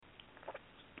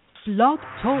Blog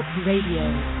Talk Radio.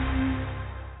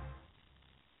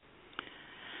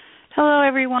 Hello,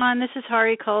 everyone. This is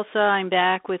Hari Khalsa. I'm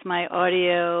back with my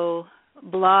audio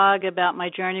blog about my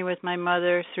journey with my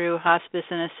mother through hospice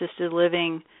and assisted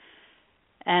living.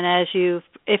 And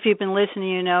if you've been listening,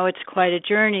 you know it's quite a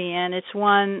journey, and it's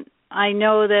one I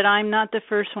know that I'm not the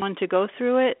first one to go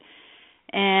through it.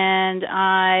 And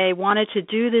I wanted to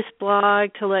do this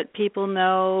blog to let people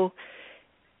know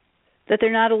that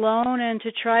they're not alone and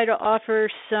to try to offer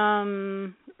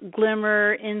some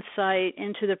glimmer insight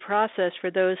into the process for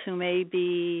those who may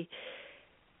be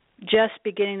just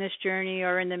beginning this journey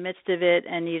or in the midst of it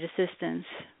and need assistance.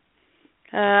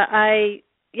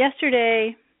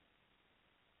 Yesterday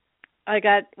I've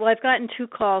gotten 2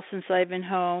 calls since I've been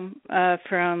home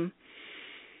from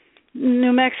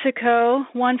New Mexico,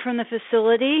 one from the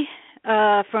facility,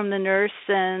 from the nurse,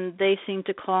 and they seem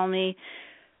to call me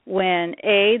when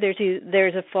A,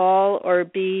 there's a fall, or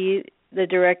B, the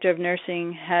director of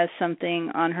nursing has something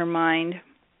on her mind.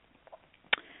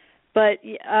 But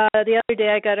the other day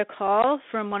I got a call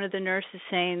from one of the nurses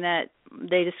saying that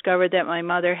they discovered that my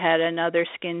mother had another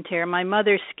skin tear. My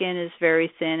mother's skin is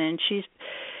very thin, and she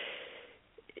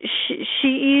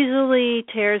easily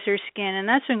tears her skin, and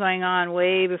that's been going on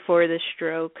way before the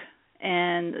stroke.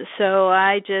 And so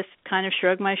I just kind of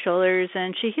shrugged my shoulders,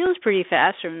 and she heals pretty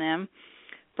fast from them.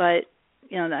 But,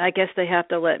 I guess they have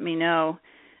to let me know.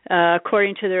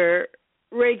 According to their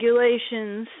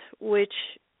regulations, which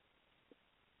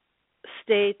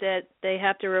state that they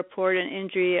have to report an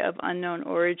injury of unknown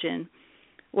origin.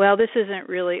 Well, this isn't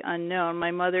really unknown.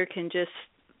 My mother can just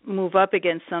move up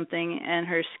against something and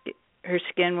her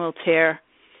skin will tear.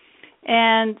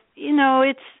 And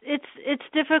it's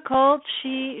difficult.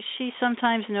 She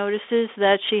sometimes notices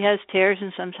that she has tears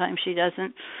and sometimes she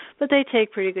doesn't, but they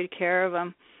take pretty good care of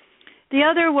them. The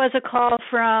other was a call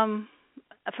from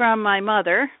my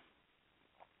mother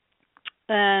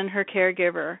and her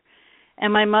caregiver,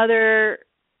 and my mother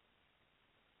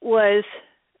was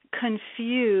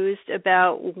confused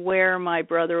about where my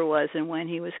brother was and when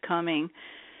he was coming.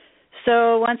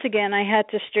 So once again, I had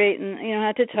to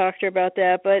had to talk to her about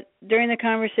that. But during the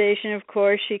conversation, of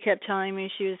course, she kept telling me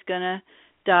she was going to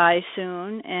die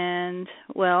soon. And,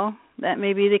 well, that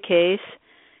may be the case.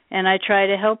 And I try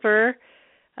to help her.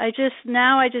 I just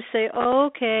say, oh,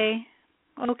 okay.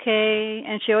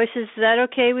 And she always says, is that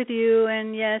okay with you?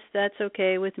 And yes, that's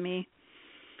okay with me.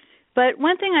 But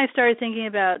one thing I started thinking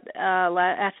about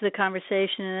after the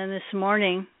conversation and then this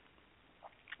morning,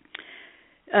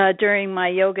 during my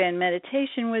yoga and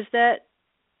meditation, was that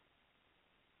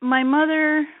my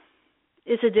mother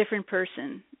is a different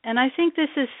person. And I think this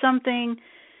is something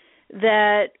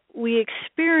that we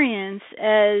experience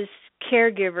as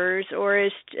caregivers or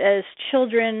as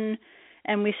children,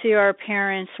 and we see our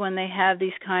parents when they have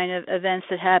these kind of events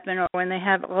that happen, or when they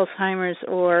have Alzheimer's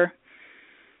or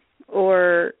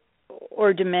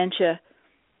dementia.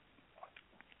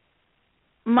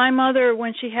 My mother,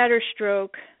 when she had her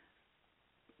stroke,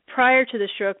 prior to the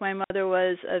stroke, my mother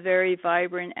was a very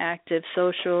vibrant, active,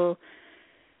 social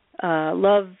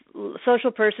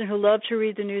person who loved to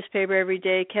read the newspaper every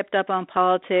day, kept up on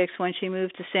politics. When she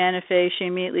moved to Santa Fe, she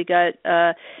immediately got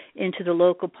into the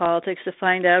local politics to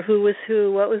find out who was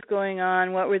who, what was going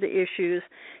on, what were the issues.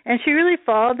 And she really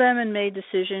followed them and made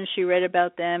decisions. She read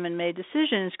about them and made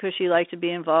decisions because she liked to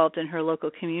be involved in her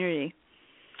local community.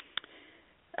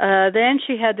 Then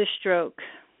she had the stroke,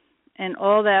 and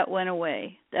all that went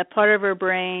away. That part of her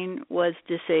brain was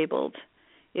disabled.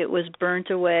 It was burnt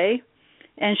away,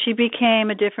 and she became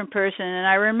a different person. And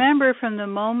I remember from the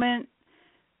moment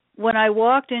when I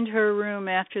walked into her room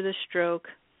after the stroke,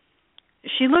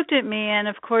 she looked at me, and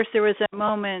of course there was that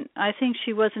moment. I think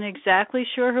she wasn't exactly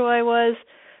sure who I was,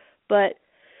 but,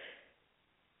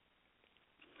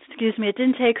 it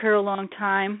didn't take her a long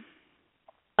time.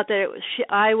 I thought that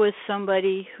I was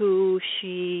somebody who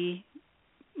she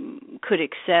could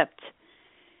accept.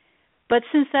 But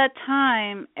since that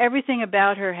time, everything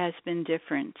about her has been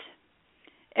different.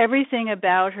 Everything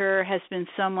about her has been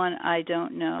someone I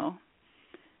don't know,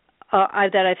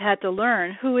 that I've had to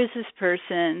learn. Who is this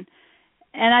person?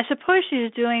 And I suppose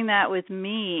she's doing that with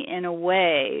me in a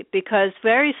way, because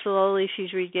very slowly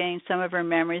she's regained some of her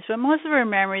memories, but most of her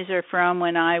memories are from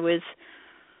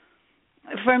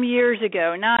from years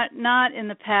ago, not in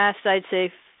the past, I'd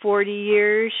say 40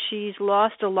 years. She's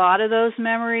lost a lot of those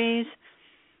memories,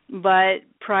 but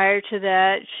prior to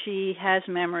that, she has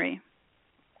memory,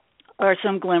 or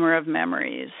some glimmer of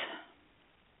memories.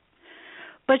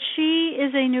 But she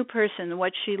is a new person,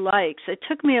 what she likes. It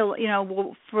took me,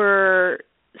 for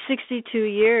 62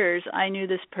 years, I knew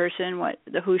this person,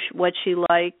 what she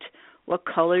liked, what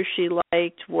colors she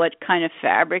liked, what kind of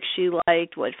fabric she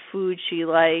liked, what food she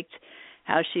liked,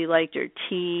 how she liked her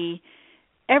tea,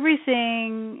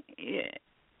 everything,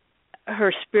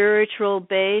 her spiritual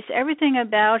base, everything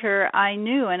about her I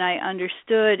knew and I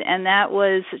understood, and that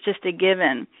was just a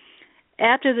given.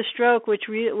 After the stroke, which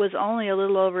was only a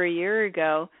little over a year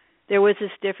ago, there was this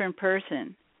different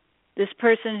person. This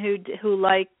person who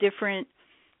liked different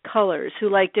colors, who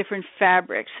liked different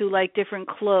fabrics, who liked different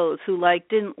clothes, who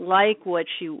didn't like what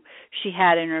she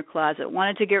had in her closet,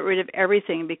 wanted to get rid of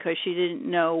everything because she didn't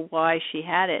know why she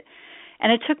had it.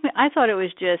 And it took me, I thought it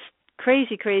was just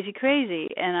crazy, crazy, crazy.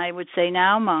 And I would say,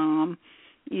 now, Mom,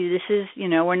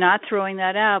 we're not throwing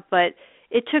that out. But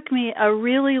it took me a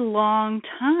really long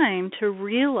time to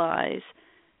realize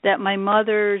that my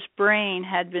mother's brain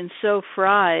had been so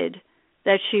fried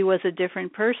that she was a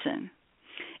different person.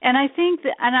 And I think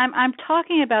that, and I'm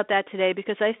talking about that today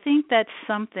because I think that's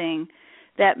something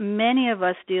that many of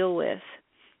us deal with,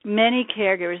 many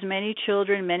caregivers, many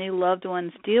children, many loved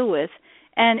ones deal with,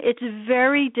 and it's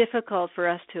very difficult for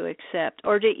us to accept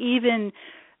or to even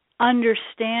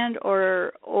understand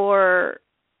or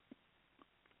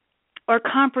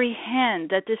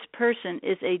comprehend that this person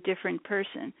is a different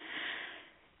person.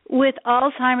 With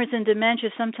Alzheimer's and dementia,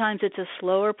 sometimes it's a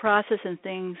slower process and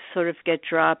things sort of get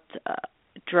dropped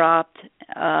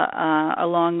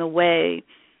along the way,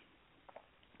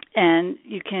 and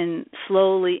you can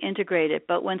slowly integrate it.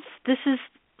 But once this is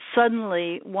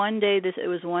suddenly, one day it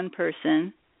was one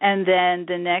person, and then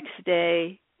the next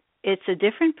day it's a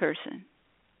different person.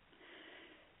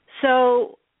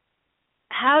 So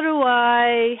how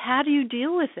do you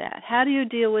deal with that? How do you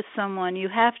deal with someone? You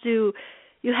have to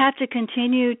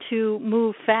continue to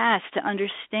move fast, to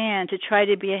understand, to try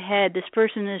to be ahead. This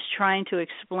person is trying to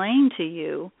explain to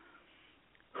you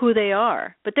who they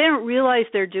are, but they don't realize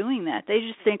they're doing that. They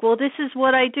just think, well, this is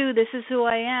what I do. This is who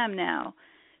I am now.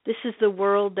 This is the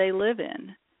world they live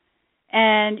in.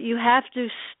 And you have to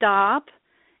stop,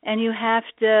 and you have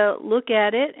to look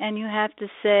at it, and you have to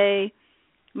say,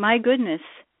 my goodness,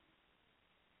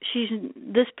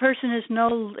 this person is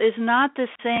not the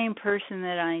same person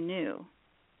that I knew.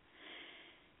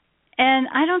 And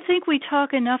I don't think we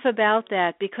talk enough about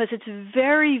that because it's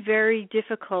very, very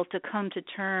difficult to come to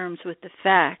terms with the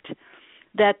fact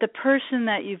that the person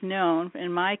that you've known,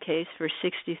 in my case for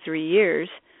 63 years,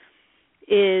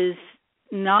 is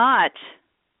not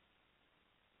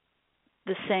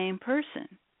the same person.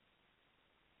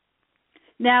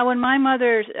 Now, when my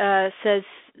mother says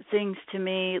things to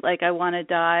me like, I want to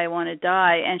die,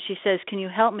 and she says, can you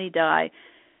help me die?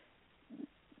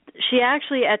 She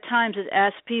actually at times has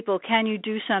asked people, can you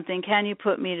do something? Can you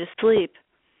put me to sleep?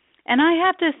 And I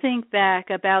have to think back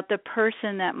about the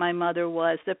person that my mother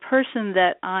was, the person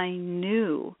that I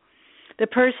knew,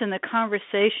 the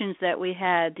conversations that we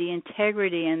had, the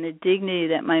integrity and the dignity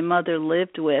that my mother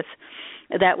lived with.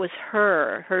 That was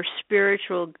her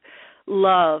spiritual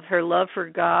love, her love for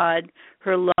God,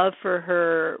 her love for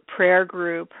her prayer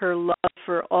group, her love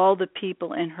for all the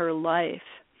people in her life.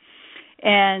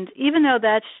 And even though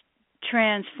that's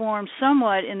transformed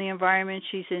somewhat in the environment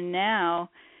she's in now,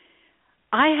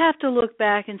 I have to look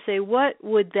back and say, what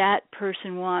would that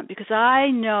person want? Because I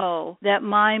know that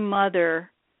my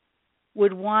mother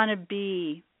would want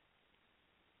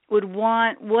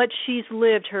what she's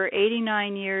lived her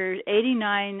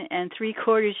 89 and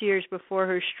 3/4 years before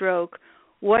her stroke,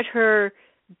 what her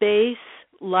base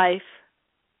life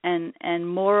and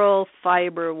moral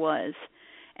fiber was.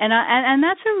 And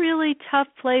that's a really tough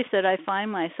place that I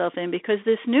find myself in, because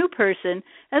this new person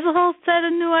has a whole set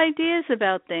of new ideas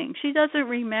about things. She doesn't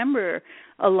remember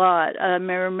a lot.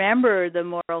 Remember the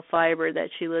moral fiber that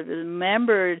she lived with.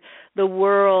 Remembered the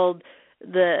world.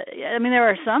 There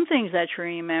are some things that she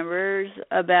remembers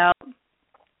about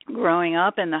growing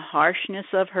up and the harshness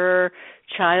of her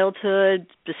childhood,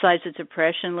 besides the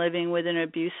depression, living with an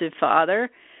abusive father,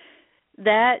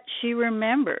 that she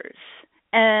remembers.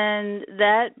 And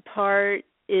that part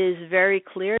is very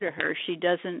clear to her. She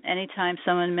doesn't, anytime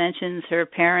someone mentions her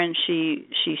parents, she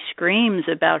screams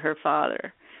about her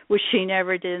father, which she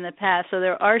never did in the past. So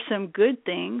there are some good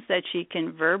things that she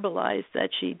can verbalize, that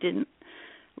she didn't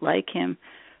like him.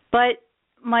 But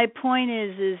my point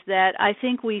is that I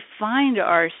think we find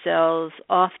ourselves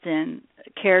often,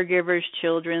 caregivers,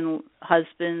 children,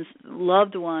 husbands,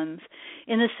 loved ones,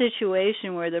 in a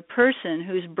situation where the person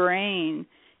whose brain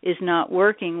is not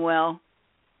working well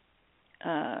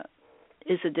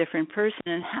is a different person.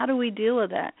 And how do we deal with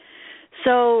that?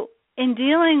 So in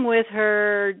dealing with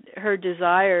her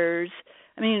desires,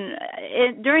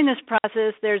 during this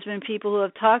process, there's been people who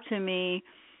have talked to me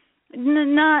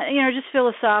Not, just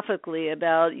philosophically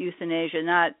about euthanasia.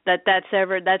 Not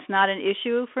that's not an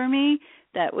issue for me.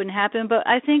 That wouldn't happen. But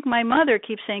I think my mother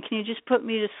keeps saying, "Can you just put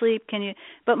me to sleep? Can you?"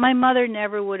 But my mother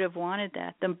never would have wanted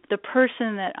that. The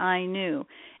person that I knew,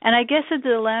 and I guess the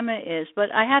dilemma is,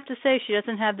 but I have to say she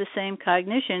doesn't have the same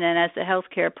cognition. And as the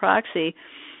healthcare proxy,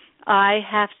 I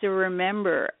have to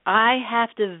remember, I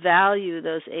have to value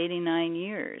those 89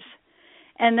 years.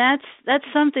 And that's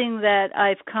something that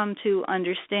I've come to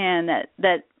understand,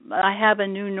 that I have a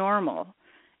new normal.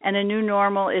 And a new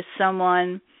normal is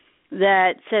someone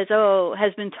that says,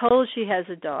 has been told she has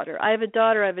a daughter. I have a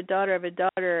daughter, I have a daughter, I have a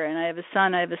daughter, and I have a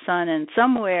son, I have a son. And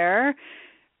somewhere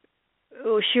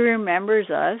she remembers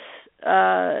us.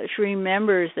 She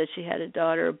remembers that she had a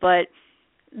daughter. But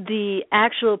the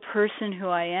actual person who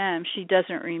I am, she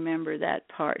doesn't remember that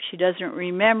part. She doesn't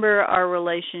remember our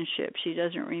relationship. She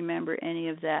doesn't remember any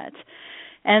of that.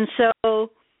 And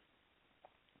so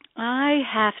I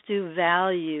have to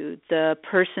value the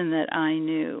person that I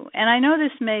knew. And I know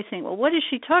this may think, well, what is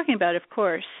she talking about? Of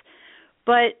course.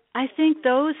 But I think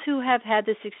those who have had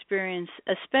this experience,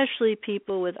 especially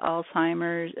people with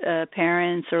Alzheimer's,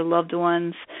 parents or loved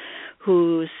ones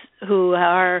who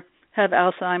have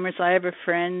Alzheimer's. I have a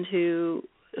friend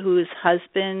whose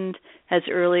husband has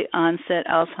early onset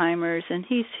Alzheimer's, and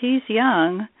he's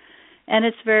young, and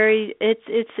it's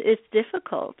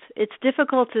difficult. It's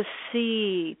difficult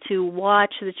to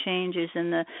watch the changes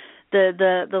and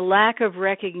the lack of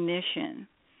recognition.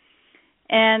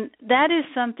 And that is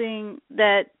something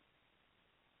that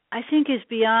I think is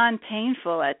beyond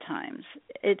painful at times.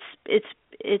 It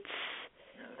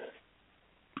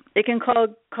can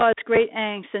cause great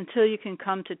angst until you can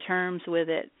come to terms with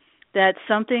it, that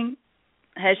something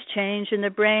has changed in the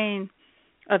brain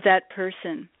of that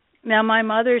person. Now, my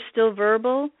mother is still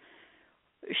verbal.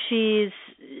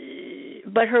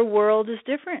 But her world is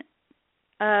different.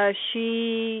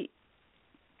 She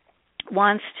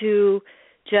wants to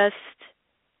just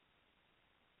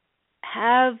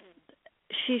have,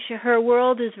 her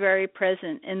world is very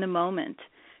present in the moment.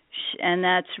 And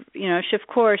that's, of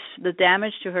course, the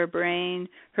damage to her brain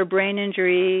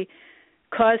injury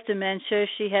caused dementia.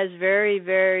 She has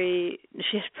she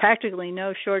has practically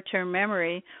no short-term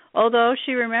memory, although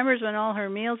she remembers when all her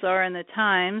meals are and the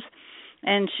times.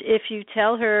 And if you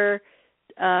tell her,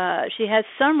 she has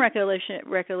some recollection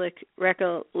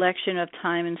of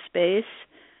time and space,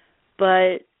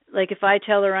 but like if I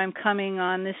tell her I'm coming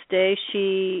on this day,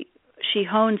 she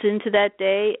hones into that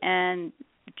day and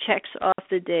checks off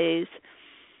the days.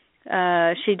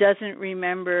 She doesn't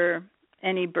remember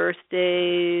any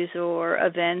birthdays or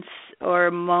events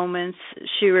or moments.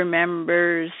 She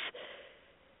remembers,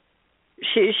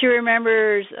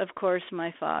 of course,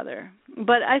 my father.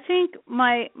 But I think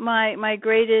my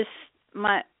greatest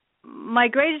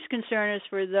concern is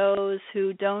for those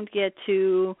who don't get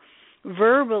to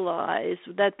verbalize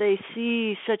that they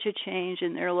see such a change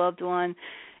in their loved one,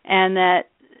 and that,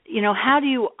 how do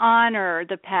you honor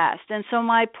the past? And so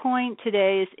my point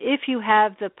today is, if you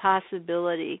have the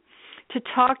possibility to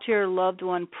talk to your loved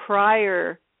one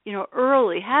prior,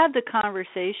 early, have the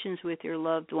conversations with your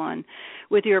loved one,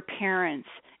 with your parents.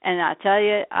 And I tell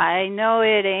you, I know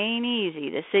it ain't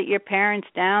easy to sit your parents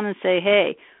down and say,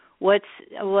 hey,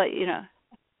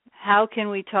 how can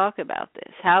we talk about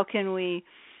this? How can we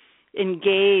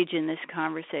engage in this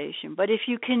conversation? But if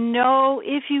you can know,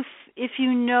 if you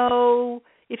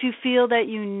feel that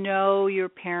you know your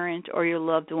parent or your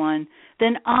loved one,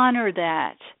 then honor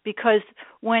that. Because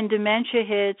when dementia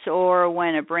hits, or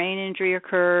when a brain injury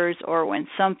occurs, or when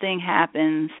something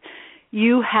happens,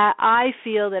 I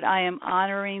feel that I am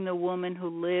honoring the woman who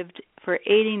lived for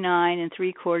 89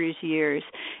 3/4 years,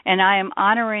 and I am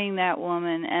honoring that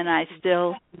woman, and I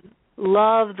still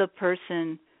love the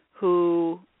person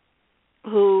who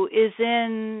is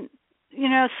in,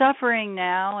 suffering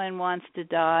now and wants to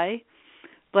die.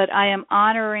 But I am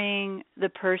honoring the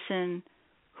person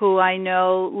who I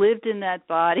know lived in that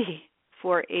body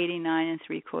for 89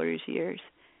 3/4 years.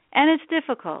 And it's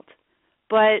difficult.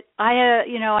 But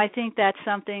I think that's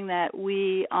something that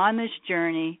we, on this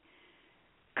journey,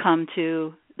 come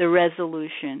to the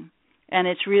resolution. And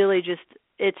it's really just,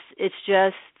 it's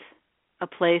just a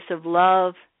place of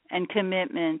love and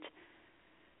commitment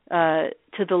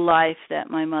to the life that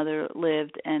my mother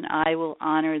lived, and I will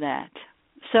honor that.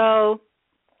 So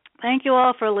thank you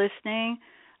all for listening.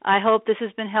 I hope this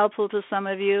has been helpful to some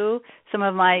of you, some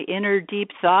of my inner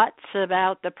deep thoughts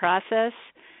about the process,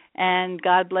 and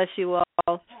God bless you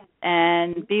all,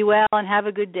 and be well and have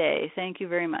a good day. Thank you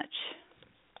very much.